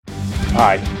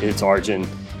Hi, it's Arjun.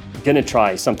 Going to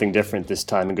try something different this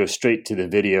time and go straight to the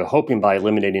video, hoping by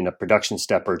eliminating a production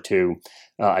step or two,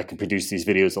 I can produce these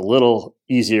videos a little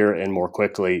easier and more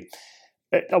quickly.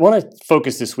 I want to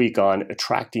focus this week on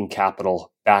attracting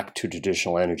capital back to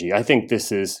traditional energy. I think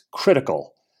this is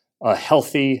critical. A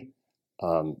healthy,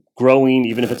 growing,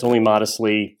 even if it's only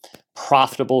modestly,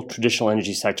 profitable traditional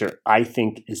energy sector, I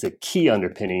think is a key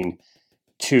underpinning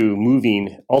to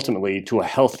moving ultimately to a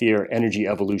healthier energy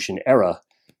evolution era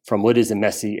from what is a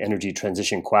messy energy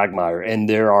transition quagmire. And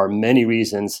there are many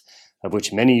reasons, of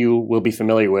which many of you will be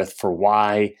familiar with, for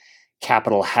why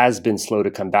capital has been slow to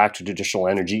come back to traditional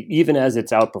energy, even as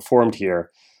it's outperformed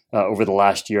here over the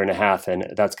last year and a half.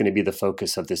 And that's going to be the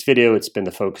focus of this video. It's been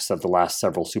the focus of the last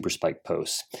several Super Spike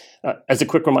posts. As a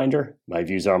quick reminder, my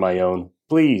views are my own.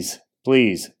 Please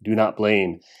do not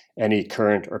blame any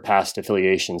current or past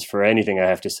affiliations for anything I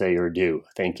have to say or do.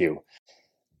 Thank you.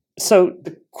 So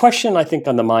the question I think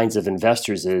on the minds of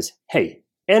investors is, hey,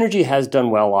 energy has done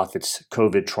well off its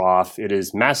COVID trough. It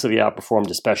is massively outperformed,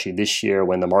 especially this year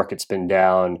when the market's been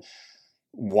down.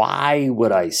 Why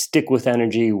would I stick with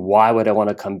energy? Why would I want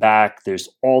to come back? There's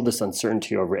all this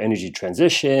uncertainty over energy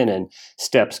transition and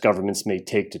steps governments may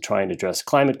take to try and address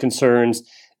climate concerns,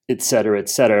 et cetera, et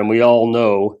cetera. And we all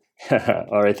know,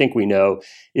 or I think we know,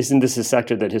 isn't this a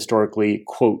sector that historically,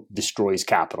 quote, destroys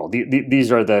capital?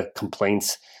 These are the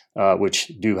complaints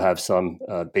which do have some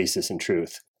basis in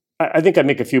truth. I think I'd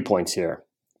make a few points here.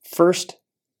 First,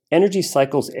 energy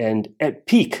cycles end at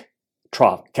peak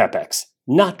trough capex,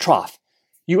 not trough.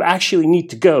 You actually need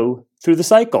to go through the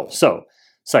cycle. So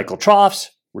cycle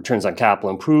troughs, returns on capital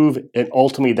improve, and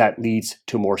ultimately that leads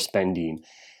to more spending.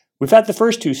 We've had the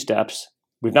first two steps.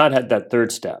 We've not had that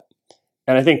third step.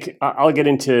 And I think I'll get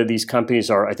into these companies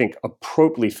are, I think,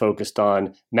 appropriately focused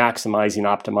on maximizing,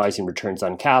 optimizing returns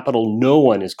on capital. No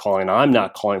one is calling, I'm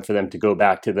not calling for them to go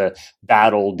back to the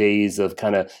bad old days of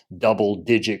kind of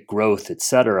double-digit growth, et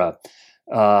cetera.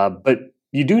 But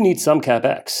you do need some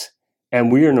CapEx.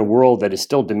 And we're in a world that is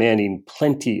still demanding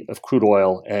plenty of crude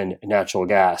oil and natural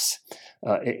gas,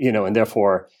 and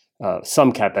therefore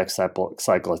some CapEx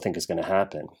cycle I think is going to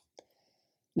happen.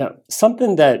 Now,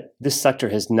 something that this sector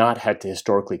has not had to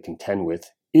historically contend with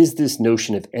is this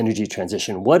notion of energy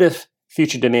transition. What if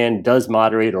future demand does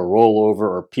moderate or roll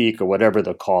over or peak or whatever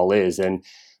the call is? And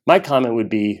my comment would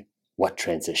be, what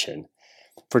transition?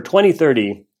 For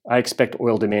 2030, I expect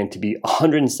oil demand to be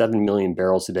 107 million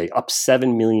barrels a day, up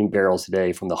 7 million barrels a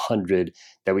day from the 100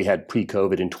 that we had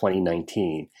pre-COVID in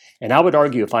 2019. And I would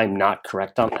argue, if I'm not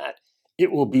correct on that,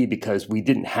 it will be because we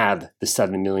didn't have the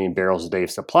 7 million barrels a day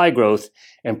of supply growth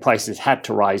and prices had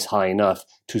to rise high enough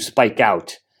to spike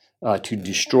out, to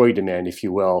destroy demand, if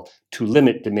you will, to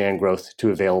limit demand growth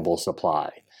to available supply.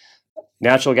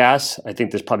 Natural gas, I think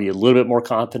there's probably a little bit more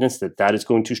confidence that that is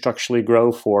going to structurally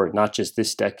grow for not just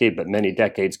this decade, but many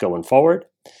decades going forward.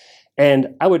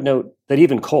 And I would note that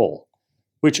even coal,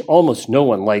 which almost no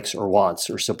one likes or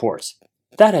wants or supports,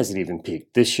 that hasn't even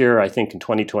peaked. This year, I think in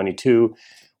 2022,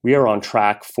 we are on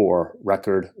track for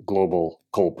record global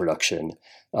coal production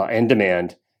and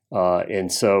demand.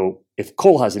 And so if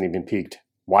coal hasn't even peaked,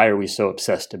 why are we so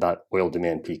obsessed about oil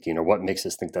demand peaking, or what makes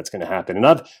us think that's going to happen? And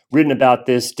I've written about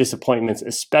this, disappointments,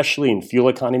 especially in fuel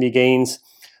economy gains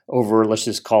over, let's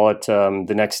just call it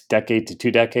the next decade to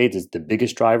 2 decades is the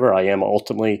biggest driver. I am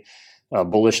ultimately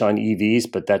bullish on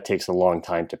EVs, but that takes a long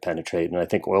time to penetrate. And I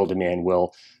think oil demand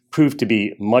will prove to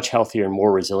be much healthier and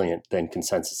more resilient than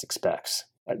consensus expects.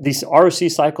 These ROC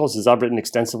cycles, as I've written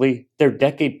extensively, they're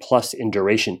decade plus in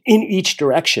duration in each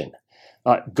direction.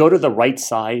 Go to the right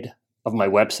side of my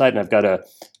website, and I've got I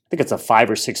think it's a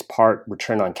 5 or 6 part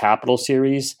return on capital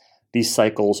series. These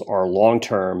cycles are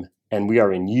long-term, and we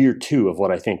are in year 2 of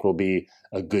what I think will be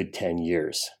a good 10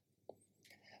 years.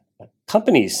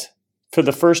 Companies, for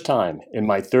the first time in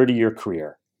my 30-year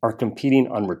career, are competing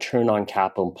on return on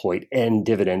capital employed and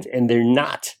dividends, and they're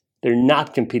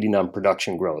not competing on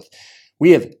production growth.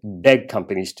 We have begged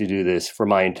companies to do this for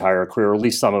my entire career, or at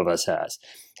least some of us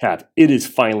have. It is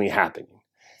finally happening.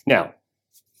 Now,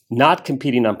 not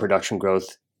competing on production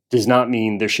growth does not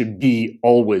mean there should be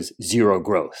always zero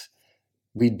growth.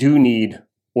 We do need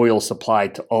oil supply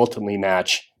to ultimately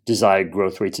match desired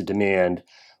growth rates of demand,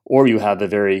 or you have a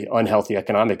very unhealthy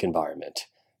economic environment.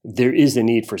 There is a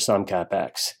need for some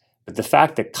CapEx. But the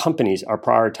fact that companies are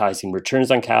prioritizing returns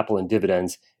on capital and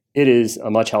dividends, it is a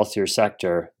much healthier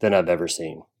sector than I've ever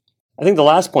seen. I think the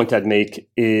last point I'd make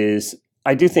is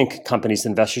I do think companies,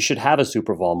 investors should have a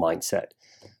super vol mindset.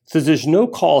 So there's no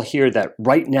call here that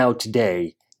right now,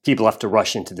 today, people have to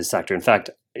rush into the sector. In fact,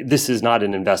 this is not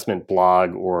an investment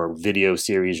blog or video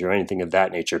series or anything of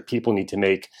that nature. People need to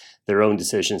make their own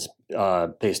decisions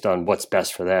based on what's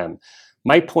best for them.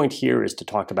 My point here is to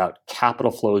talk about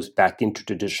capital flows back into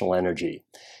traditional energy.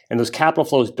 And those capital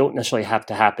flows don't necessarily have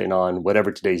to happen on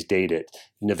whatever today's date is,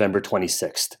 November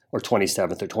 26th or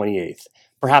 27th or 28th.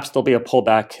 Perhaps there'll be a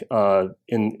pullback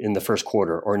in the first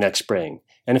quarter or next spring.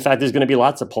 And in fact, there's going to be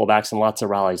lots of pullbacks and lots of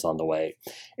rallies on the way.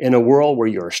 In a world where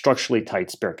you're structurally tight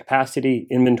spare capacity,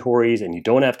 inventories, and you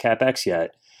don't have CapEx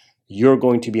yet, you're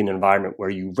going to be in an environment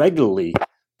where you regularly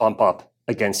bump up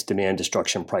against demand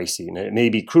destruction pricing. And it may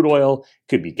be crude oil, it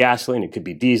could be gasoline, it could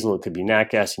be diesel, it could be nat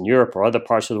gas in Europe or other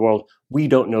parts of the world. We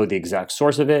don't know the exact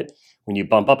source of it. When you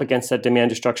bump up against that demand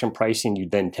destruction pricing, you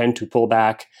then tend to pull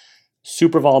back.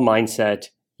 Super vol mindset,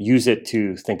 use it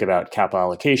to think about capital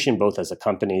allocation, both as a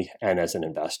company and as an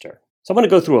investor. So I'm going to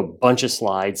go through a bunch of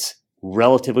slides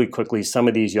relatively quickly. Some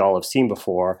of these y'all have seen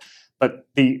before, but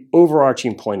the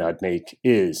overarching point I'd make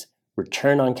is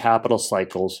return on capital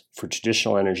cycles for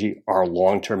traditional energy are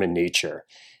long-term in nature.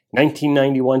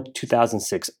 1991 to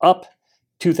 2006 up,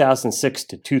 2006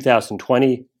 to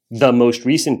 2020, the most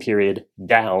recent period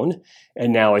down,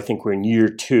 and now I think we're in year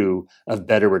 2 of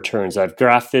better returns. I've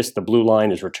graphed this. The blue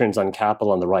line is returns on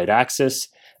capital on the right axis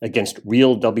against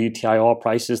real WTI oil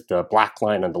prices, the black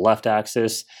line on the left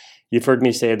axis. You've heard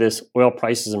me say this, oil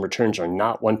prices and returns are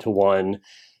not one-to-one.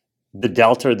 The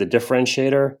delta, the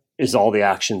differentiator, is all the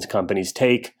actions companies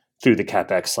take through the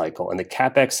CapEx cycle. And the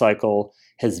CapEx cycle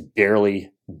has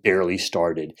barely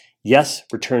started. Yes,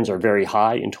 returns are very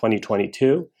high in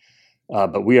 2022,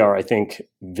 but we are, I think,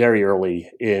 very early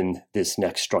in this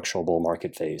next structural bull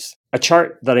market phase. A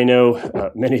chart that I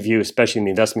know many of you, especially in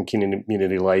the investment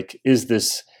community, like is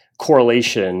this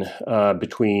correlation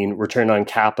between return on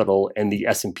capital and the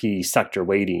S&P sector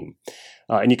weighting.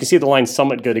 And you can see the lines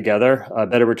somewhat go together.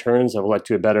 Better returns have led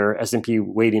to a better S&P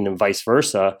weighting and vice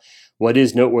versa. What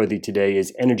is noteworthy today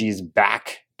is energy is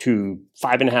back to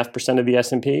 5.5% of the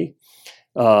S&P.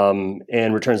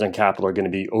 And returns on capital are going to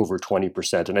be over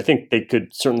 20%. And I think they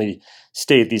could certainly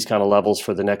stay at these kind of levels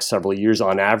for the next several years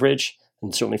on average,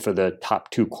 and certainly for the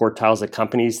top 2 quartiles of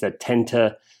companies that tend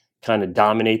to kind of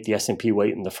dominate the S&P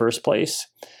weight in the first place.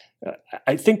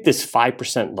 I think this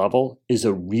 5% level is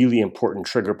a really important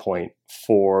trigger point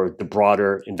for the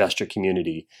broader investor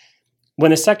community.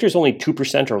 When a sector is only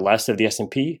 2% or less of the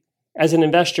S&P, as an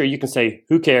investor, you can say,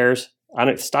 who cares?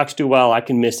 Stocks do well, I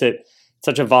can miss it. It's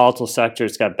such a volatile sector,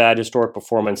 it's got bad historic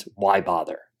performance, why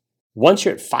bother? Once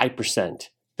you're at 5%,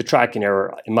 the tracking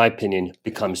error, in my opinion,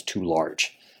 becomes too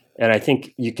large. And I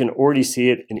think you can already see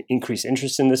it in increased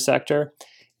interest in this sector.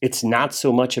 It's not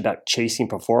so much about chasing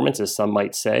performance, as some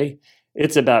might say.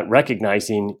 It's about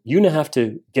recognizing you now have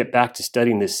to get back to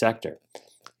studying this sector.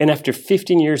 And after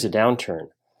 15 years of downturn,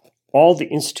 all the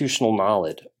institutional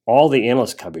knowledge, all the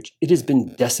analyst coverage, it has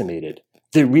been decimated.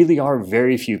 There really are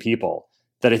very few people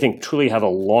that I think truly have a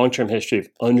long-term history of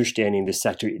understanding this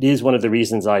sector. It is one of the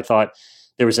reasons I thought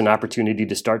there was an opportunity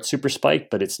to start Super Spike,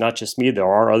 but it's not just me. There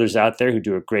are others out there who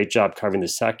do a great job covering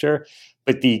this sector.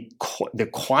 But the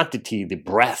quantity, the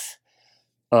breadth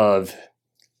of,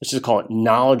 let's just call it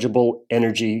knowledgeable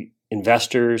energy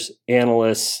investors,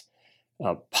 analysts,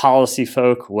 policy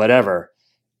folk, whatever,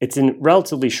 it's in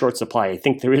relatively short supply. I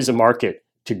think there is a market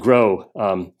to grow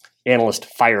analyst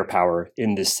firepower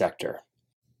in this sector.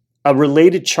 A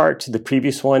related chart to the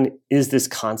previous one is this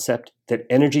concept that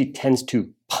energy tends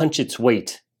to punch its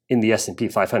weight in the S&P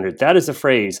 500. That is a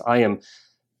phrase I am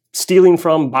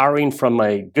borrowing from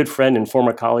my good friend and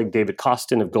former colleague, David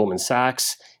Kostin of Goldman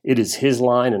Sachs. It is his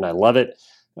line, and I love it.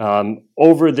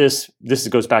 Over this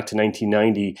goes back to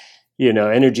 1990.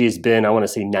 Energy has been, I want to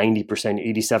say 90%,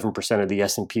 87% of the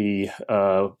S&P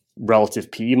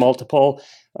relative PE multiple.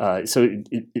 So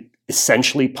it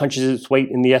essentially punches its weight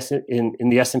in the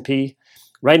S&P.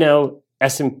 Right now,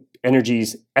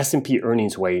 Energy's S&P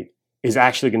earnings weight is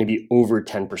actually going to be over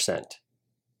 10%.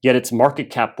 Yet its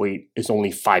market cap weight is only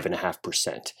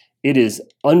 5.5%. It is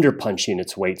underpunching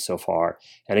its weight so far.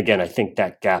 And again, I think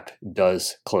that gap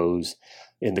does close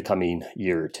in the coming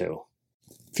year or two.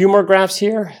 A few more graphs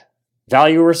here.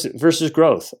 Value versus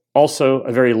growth, also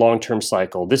a very long-term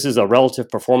cycle. This is a relative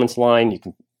performance line.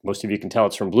 Most of you can tell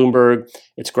it's from Bloomberg.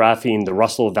 It's graphing the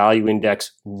Russell Value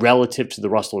Index relative to the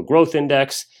Russell Growth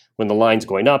Index. When the line's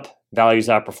going up, value is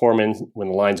outperforming. When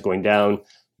the line's going down,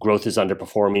 growth is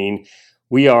underperforming.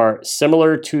 We are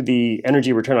similar to the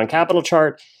energy return on capital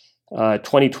chart.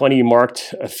 2020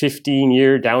 marked a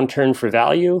 15-year downturn for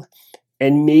value,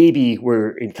 and maybe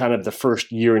we're in kind of the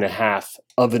first year and a half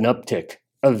of an uptick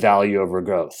of value over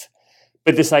growth.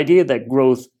 But this idea that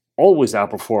growth always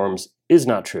outperforms is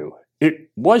not true. it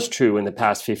was true in the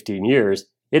past 15 years.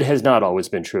 It has not always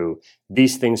been true.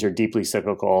 These things are deeply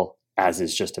cyclical, as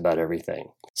is just about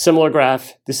everything. Similar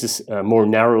graph. This is more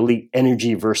narrowly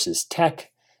energy versus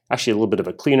tech. Actually, a little bit of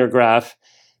a cleaner graph.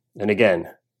 And again,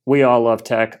 we all love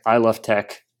tech. I love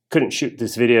tech. Couldn't shoot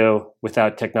this video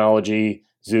without technology,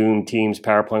 Zoom, Teams,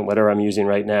 PowerPoint, whatever I'm using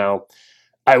right now.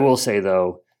 I will say,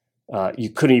 though, you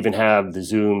couldn't even have the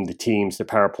Zoom, the Teams, the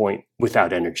PowerPoint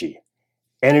without energy.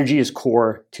 Energy is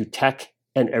core to tech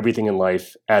and everything in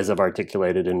life, as I've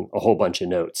articulated in a whole bunch of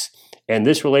notes. And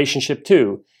this relationship,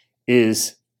 too,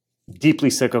 is deeply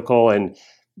cyclical, and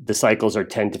the cycles are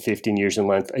 10 to 15 years in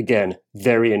length. Again,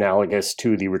 very analogous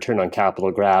to the return on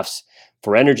capital graphs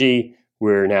for energy.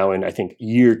 We're now in, I think,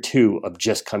 year 2 of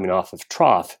just coming off of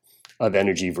trough of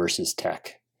energy versus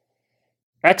tech.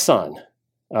 Exxon.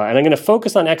 And I'm going to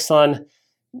focus on Exxon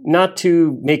not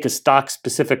to make a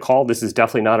stock-specific call. This is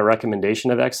definitely not a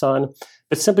recommendation of Exxon,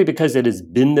 but simply because it has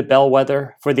been the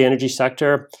bellwether for the energy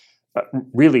sector,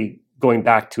 really going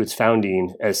back to its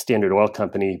founding as Standard Oil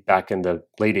Company back in the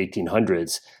late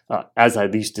 1800s. As I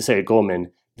used to say at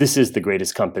Goldman, this is the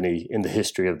greatest company in the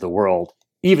history of the world,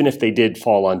 even if they did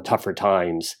fall on tougher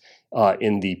times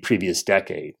in the previous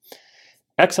decade.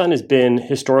 Exxon has been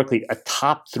historically a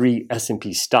top 3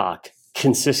 S&P stock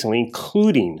consistently,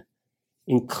 including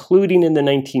in the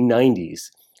 1990s,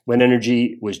 when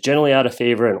energy was generally out of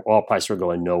favor and oil prices were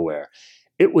going nowhere.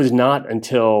 It was not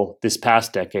until this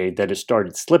past decade that it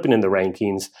started slipping in the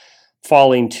rankings,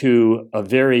 falling to a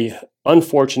very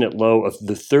unfortunate low of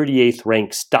the 38th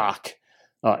ranked stock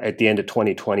at the end of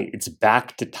 2020. It's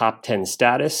back to top 10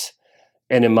 status.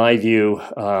 And in my view,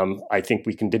 I think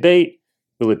we can debate,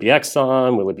 will it be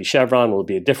Exxon? Will it be Chevron? Will it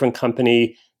be a different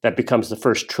company that becomes the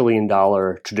first $1 trillion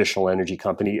traditional energy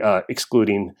company,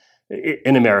 excluding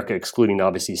in America, excluding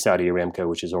obviously Saudi Aramco,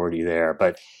 which is already there.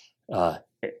 But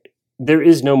there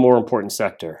is no more important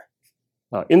sector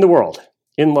in the world,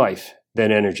 in life,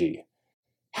 than energy.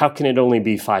 How can it only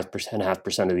be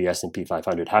 5.5% of the S&P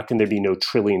 500? How can there be no $1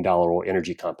 trillion oil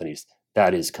energy companies?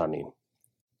 That is coming.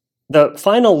 The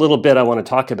final little bit I want to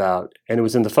talk about, and it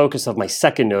was in the focus of my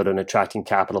second note on attracting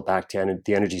capital back to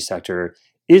the energy sector,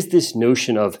 is this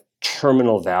notion of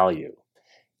terminal value.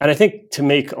 And I think, to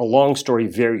make a long story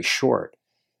very short,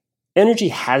 energy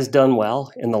has done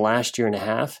well in the last year and a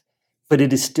half, but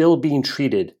it is still being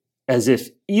treated as if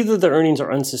either the earnings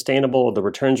are unsustainable or the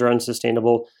returns are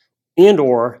unsustainable, and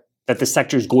or that the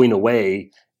sector is going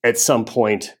away at some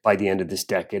point by the end of this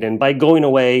decade. And by going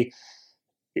away,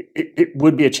 it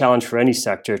would be a challenge for any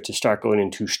sector to start going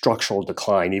into structural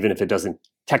decline, even if it doesn't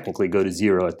technically go to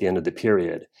zero at the end of the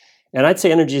period. And I'd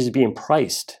say energy is being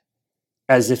priced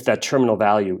as if that terminal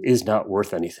value is not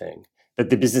worth anything, that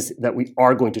the business that we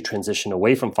are going to transition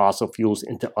away from fossil fuels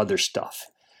into other stuff.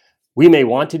 We may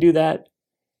want to do that.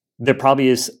 There probably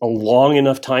is a long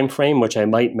enough time frame, which I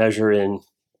might measure in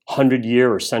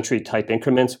 100-year or century-type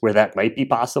increments, where that might be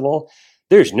possible.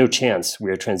 There's no chance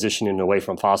we are transitioning away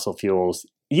from fossil fuels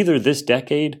either this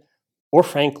decade or,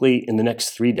 frankly, in the next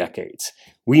 3 decades.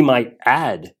 We might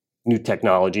add new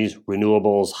technologies,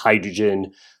 renewables,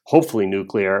 hydrogen, hopefully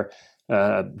nuclear,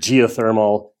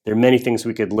 geothermal. There are many things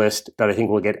we could list that I think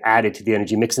will get added to the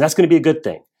energy mix, and that's going to be a good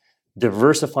thing.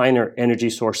 Diversifying our energy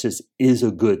sources is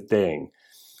a good thing.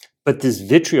 But this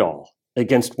vitriol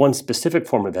against one specific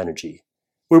form of energy,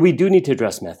 where we do need to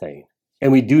address methane,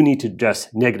 and we do need to address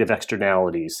negative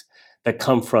externalities that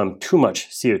come from too much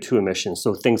CO2 emissions,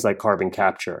 so things like carbon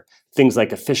capture, things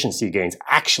like efficiency gains,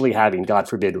 actually having, God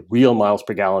forbid, real miles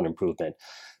per gallon improvement,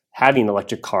 having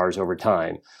electric cars over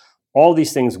time. All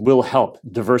these things will help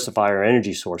diversify our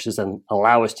energy sources and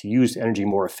allow us to use energy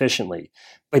more efficiently.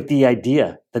 But the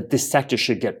idea that this sector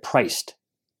should get priced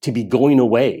to be going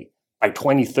away by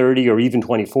 2030 or even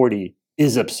 2040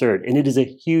 is absurd. And it is a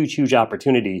huge, huge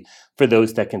opportunity for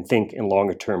those that can think in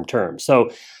longer term terms. So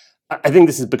I think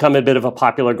this has become a bit of a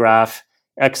popular graph.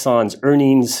 Exxon's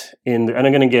earnings, and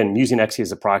I'm going to, again, using Exxon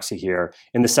as a proxy here,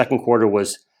 in the second quarter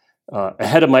was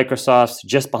ahead of Microsoft's,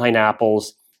 just behind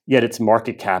Apple's, yet its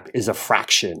market cap is a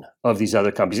fraction of these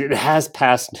other companies. It has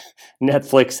passed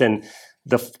Netflix and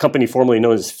the company formerly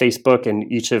known as Facebook,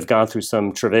 and each have gone through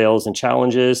some travails and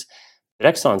challenges.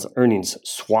 But Exxon's earnings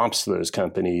swamps those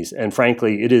companies, and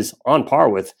frankly, it is on par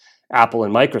with Apple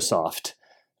and Microsoft.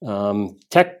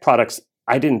 Tech products,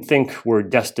 I didn't think were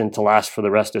destined to last for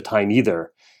the rest of time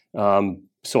either.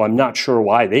 So I'm not sure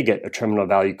why they get a terminal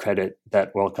value credit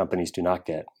that oil companies do not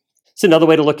get. It's another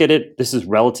way to look at it. This is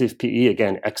relative PE.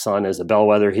 Again, Exxon is a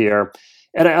bellwether here.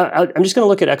 And I'm just going to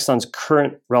look at Exxon's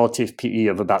current relative PE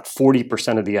of about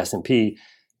 40% of the S&P.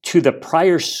 to the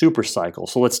prior super cycle.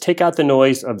 So let's take out the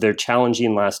noise of their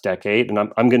challenging last decade, and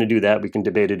I'm going to do that. We can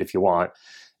debate it if you want.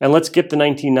 And let's skip the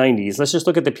 1990s. Let's just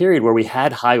look at the period where we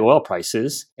had high oil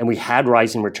prices and we had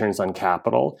rising returns on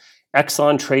capital.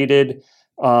 Exxon traded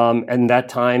and that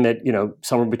time at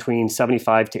somewhere between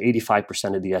 75 to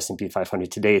 85% of the S&P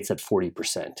 500. Today it's at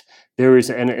 40%. There is,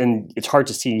 and it's hard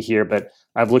to see here, but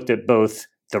I've looked at both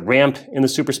the ramp in the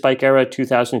super spike era,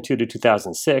 2002 to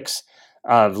 2006.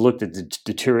 I've looked at the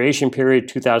deterioration period,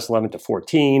 2011 to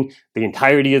 14, the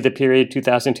entirety of the period,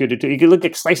 2002 to 2. You can look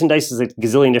at slice and dice a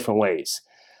gazillion different ways.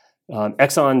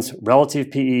 Exxon's relative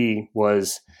PE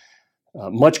was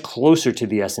much closer to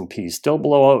the S&P, still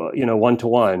below 1 to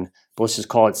 1, but let's just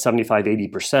call it 75,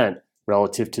 80%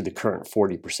 relative to the current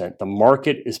 40%. The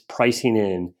market is pricing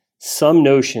in some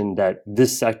notion that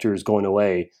this sector is going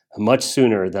away much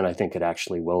sooner than I think it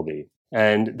actually will be.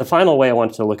 And the final way I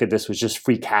wanted to look at this was just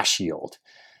free cash yield.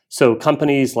 So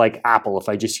companies like Apple, if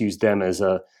I just use them as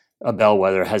a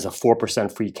bellwether, has a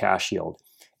 4% free cash yield.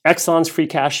 Exxon's free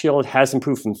cash yield has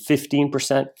improved from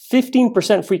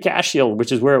 15% free cash yield,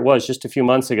 which is where it was just a few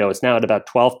months ago. It's now at about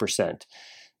 12%.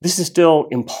 This is still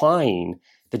implying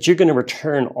that you're going to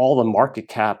return all the market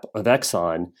cap of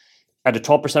Exxon at a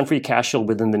 12% free cash yield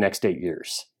within the next 8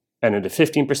 years, and at a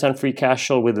 15% free cash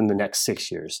yield within the next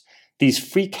 6 years. These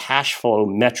free cash flow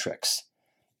metrics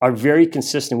are very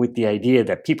consistent with the idea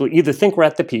that people either think we're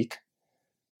at the peak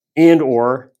and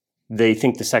or they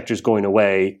think the sector is going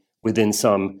away within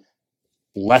some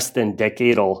less than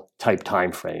decadal type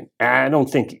time frame. And I don't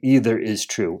think either is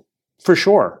true. For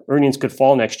sure, earnings could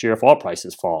fall next year if oil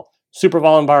prices fall. Super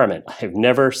vol environment. I've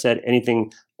never said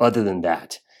anything other than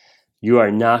that. You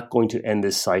are not going to end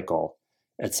this cycle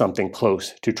at something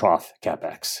close to trough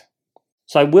CapEx.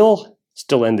 So I will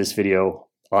still end this video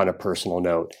on a personal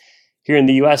note. Here in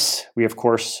the US, we of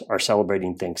course are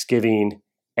celebrating Thanksgiving,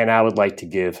 and I would like to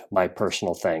give my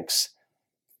personal thanks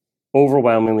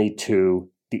overwhelmingly to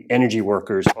the energy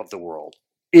workers of the world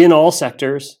in all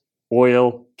sectors: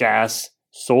 oil, gas,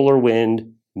 solar,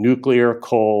 wind, nuclear,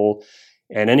 coal,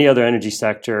 and any other energy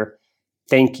sector.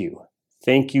 Thank you.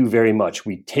 Thank you very much.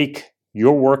 We take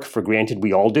your work for granted.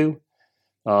 We all do.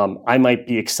 I might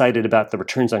be excited about the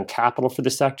returns on capital for the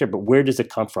sector, but where does it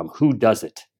come from? Who does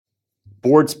it?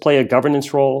 Boards play a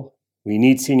governance role. We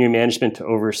need senior management to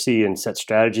oversee and set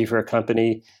strategy for a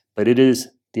company, but it is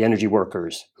the energy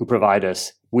workers who provide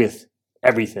us with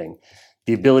everything.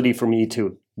 The ability for me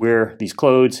to wear these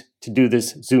clothes, to do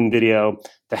this Zoom video,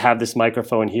 to have this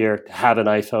microphone here, to have an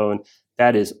iPhone,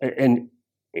 that is an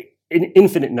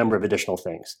infinite number of additional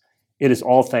things. It is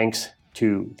all thanks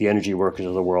to the energy workers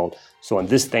of the world. So on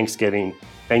this Thanksgiving,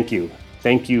 thank you.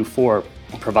 Thank you for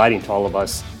providing to all of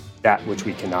us that which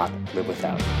we cannot live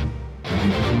without.